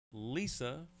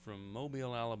Lisa from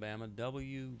Mobile, Alabama.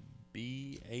 WBHY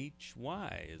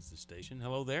is the station.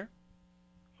 Hello there.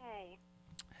 Hey,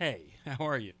 Hey, how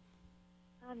are you?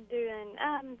 I'm doing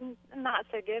not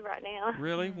so good right now.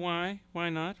 Really? Why? Why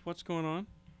not? What's going on?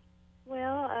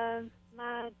 Well,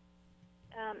 my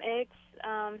ex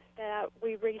that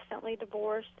we recently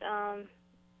divorced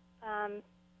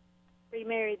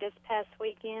remarried this past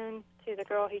weekend to the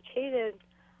girl he cheated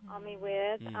on me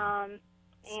with,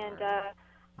 and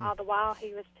all the while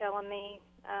he was telling me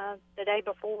the day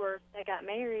before they got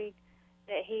married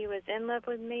that he was in love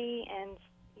with me and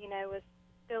was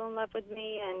still in love with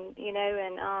me, and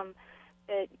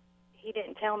that he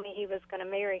didn't tell me he was going to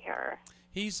marry her.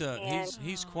 He's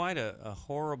quite a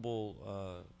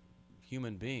horrible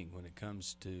human being when it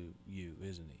comes to you,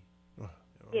 isn't he?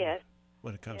 Yes.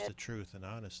 When it comes to truth and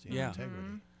honesty Yeah. and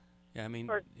integrity. Yeah, I mean,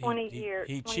 For 20 years.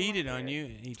 He 21 cheated on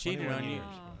years. you. He cheated 21 on you. years.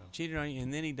 Wow. Cheated on you,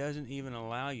 and then he doesn't even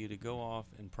allow you to go off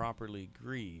and properly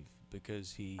grieve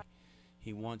because he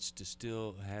wants to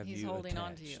still have He's you holding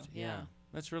on attached. to you. Yeah.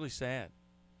 That's really sad.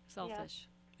 Selfish.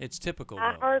 It's typical,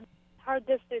 I though. heard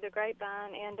this through the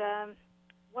grapevine, and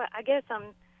I guess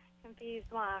I'm confused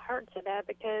why I heard so bad,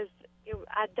 because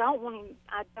I don't want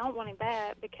him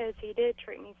back because he did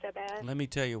treat me so bad. Let me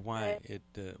tell you why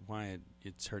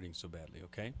it's hurting so badly.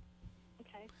 Okay.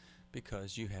 Okay.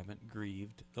 Because you haven't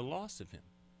grieved the loss of him.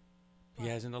 He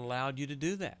hasn't allowed you to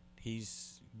do that.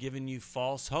 He's given you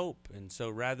false hope, and so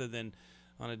rather than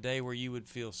on a day where you would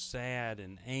feel sad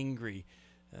and angry,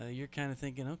 you're kind of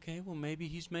thinking, okay, well, maybe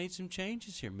he's made some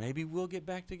changes here. Maybe we'll get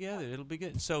back together. It'll be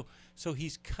good. So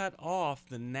he's cut off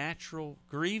the natural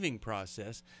grieving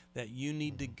process that you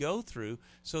need to go through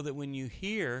so that when you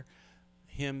hear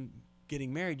him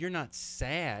getting married, you're not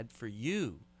sad for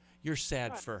you. You're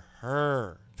sad for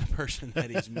her, the person that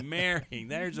he's marrying.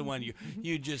 There's the one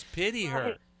you just pity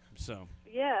her. So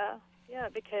Yeah,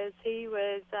 because he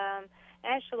was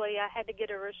actually, I had to get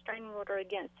a restraining order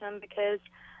against him because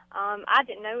I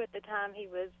didn't know at the time he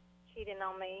was cheating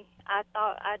on me.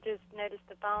 I just noticed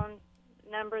the phone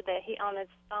number that he on his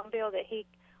phone bill that he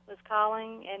was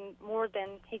calling, and more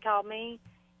than he called me,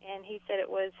 and he said it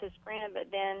was his friend.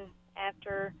 But then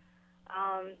after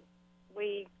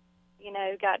we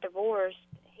got divorced,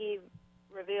 he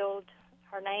revealed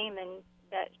her name, and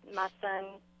that my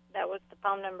son, that was the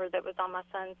phone number that was on my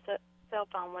son's cell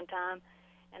phone one time,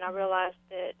 and I realized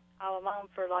that all along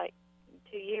for like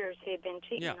 2 years he had been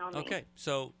cheating on me. Okay.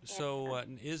 So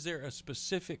is there a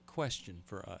specific question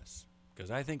for us?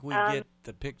 Because I think we get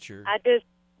the picture. I just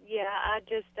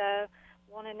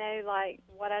want to know like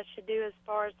what I should do as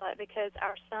far as like, because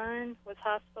our son was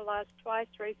hospitalized twice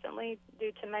recently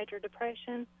due to major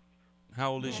depression.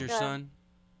 How old is your son?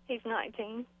 He's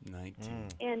 19. 19.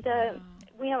 And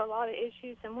we have a lot of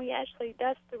issues, and we actually,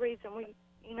 that's the reason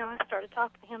I started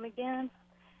talking to him again,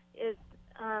 is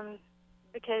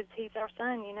because he's our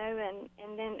son,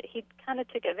 and then he kind of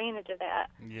took advantage of that.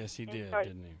 Yes, he did,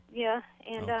 didn't he? Yeah,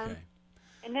 and okay.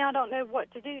 And now I don't know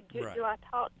what to do. Right. Do I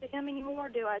talk to him anymore?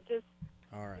 Do I just,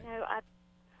 all right.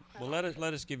 Well, let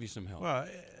us give you some help. Well,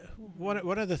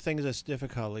 one of the things that's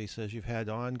difficult, Lisa, is you've had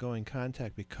ongoing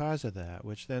contact because of that,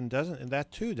 which then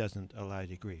that too doesn't allow you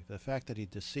to grieve. The fact that he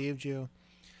deceived you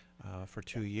for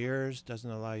 2 years doesn't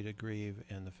allow you to grieve,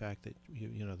 and the fact that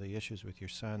the issues with your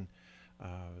son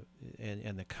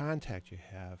and the contact you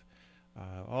have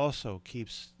also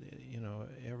keeps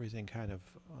everything kind of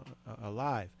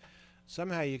alive.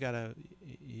 Somehow you gotta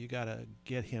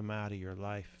get him out of your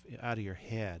life, out of your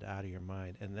head, out of your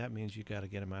mind, and that means you gotta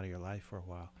get him out of your life for a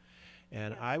while.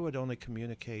 And I would only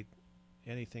communicate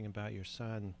anything about your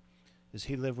son. Does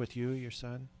he live with you, your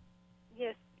son?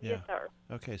 Yes, Yeah. yes, sir.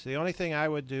 Okay, so the only thing I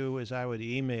would do is I would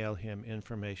email him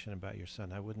information about your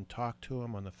son. I wouldn't talk to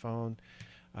him on the phone,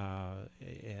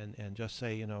 and just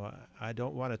say, I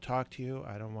don't want to talk to you.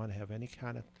 I don't want to have any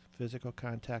kind of physical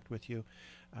contact with you.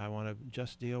 I want to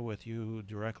just deal with you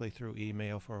directly through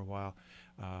email for a while,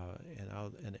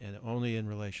 and only in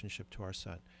relationship to our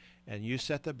son. And you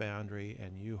set the boundary,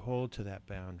 and you hold to that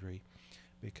boundary,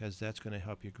 because that's going to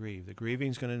help you grieve. The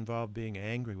grieving is going to involve being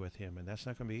angry with him, and that's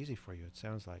not going to be easy for you, it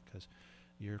sounds like, because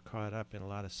you're caught up in a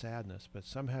lot of sadness. But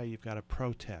somehow you've got to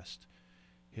protest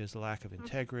his lack of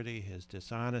integrity, his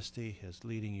dishonesty, his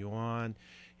leading you on,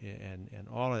 and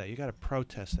all of that. You've got to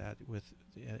protest that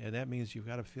and that means you've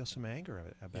got to feel some anger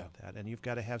about that. And you've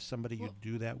got to have somebody you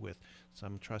do that with,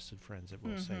 some trusted friends that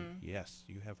will say, yes,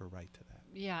 you have a right to that.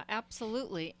 Yeah,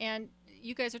 absolutely. And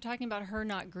you guys are talking about her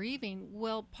not grieving.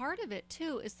 Well, part of it,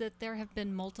 too, is that there have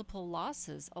been multiple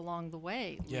losses along the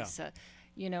way, Lisa.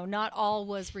 Not all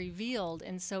was revealed.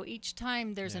 And so each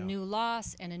time there's a Yeah. new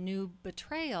loss and a new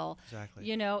betrayal,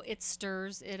 Exactly. it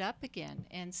stirs it up again.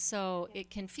 And so it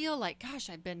can feel like, gosh,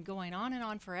 I've been going on and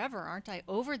on forever. Aren't I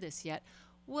over this yet?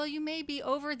 Well, you may be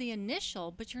over the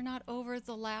initial, but you're not over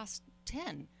the last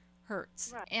 10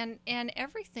 hurts. Right. And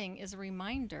everything is a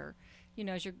reminder,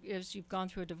 as you've gone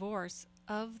through a divorce,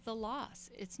 of the loss.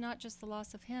 It's not just the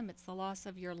loss of him, it's the loss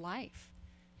of your life.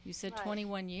 You said Right.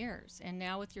 21 years. And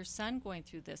now with your son going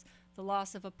through this, the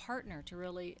loss of a partner to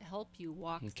really help you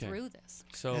walk Okay. through this.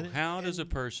 So And- how does a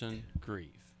and- person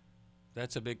grieve?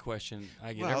 That's a big question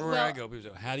I get Well- everywhere I Well- go.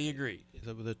 People say, how do you grieve?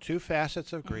 The two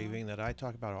facets of grieving that I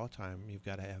talk about all the time, you've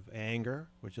got to have anger,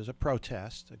 which is a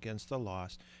protest against the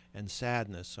loss, and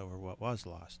sadness over what was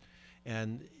lost.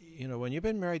 And, when you've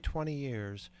been married 20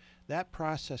 years, that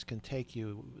process can take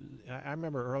you, I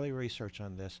remember early research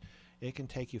on this, it can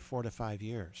take you 4 to 5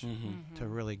 years to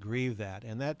really grieve that.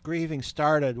 And that grieving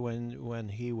started when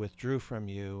he withdrew from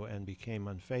you and became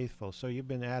unfaithful. So you've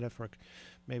been at it for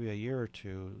maybe a year or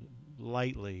two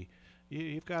lightly.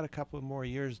 You've got a couple of more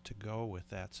years to go with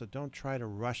that. So don't try to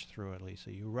rush through it,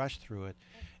 Lisa. You rush through it,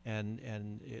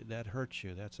 and that hurts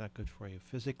you. That's not good for you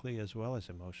physically as well as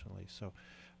emotionally. So,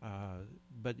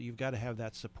 but you've got to have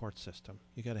that support system.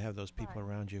 You've got to have those people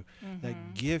around you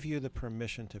that give you the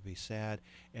permission to be sad,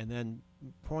 and then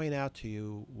point out to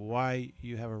you why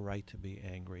you have a right to be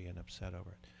angry and upset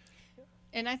over it.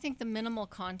 And I think the minimal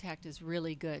contact is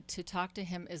really good, to talk to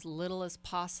him as little as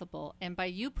possible. And by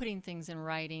you putting things in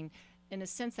writing, in a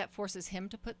sense, that forces him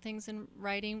to put things in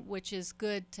writing, which is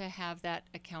good to have that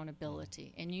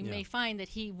accountability. And you may find that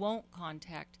he won't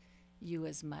contact you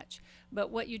as much. But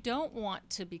what you don't want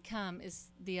to become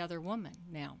is the other woman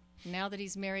now. Now that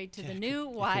he's married to the new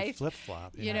wife, Flip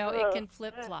flop. it can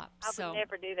flip flop. I So, would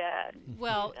never do that.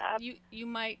 well, I- you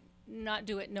might not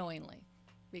do it knowingly,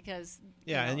 because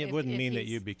Yeah, and it wouldn't if mean that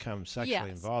he's- you become sexually Yes,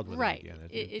 involved with right. him again.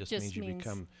 It just just means you means-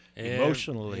 become Ev-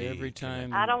 emotionally every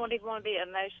time. I don't even want to be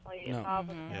emotionally No. involved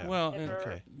with Yeah. him. Well, ever.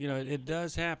 Okay. it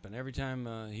does happen every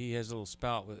time he has a little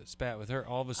spat with her.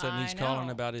 All of a sudden, I he's calling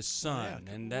know. about his son,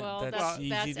 and well, that's easy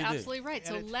that's to do. absolutely right.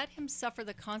 So And it- let him suffer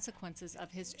the consequences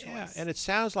of his choice. Yeah, and it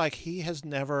sounds like he has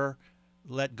never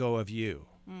let go of you.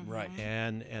 Right.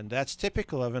 And that's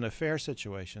typical of an affair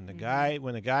situation.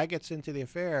 When a guy gets into the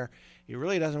affair, he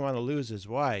really doesn't want to lose his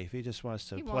wife. He just wants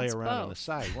to He play wants around on the both.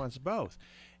 side. He wants both.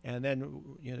 And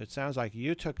then it sounds like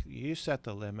you set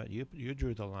the limit. You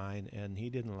drew the line, and he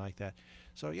didn't like that.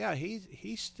 So yeah,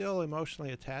 he's still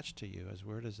emotionally attached to you, as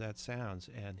weird as that sounds,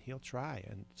 and he'll try.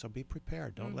 And so be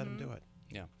prepared. Don't let him do it.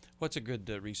 Yeah. What's a good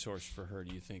resource for her,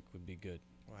 do you think would be good?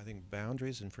 Well, I think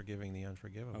boundaries and forgiving the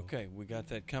unforgivable. Okay, we got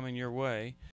that coming your way.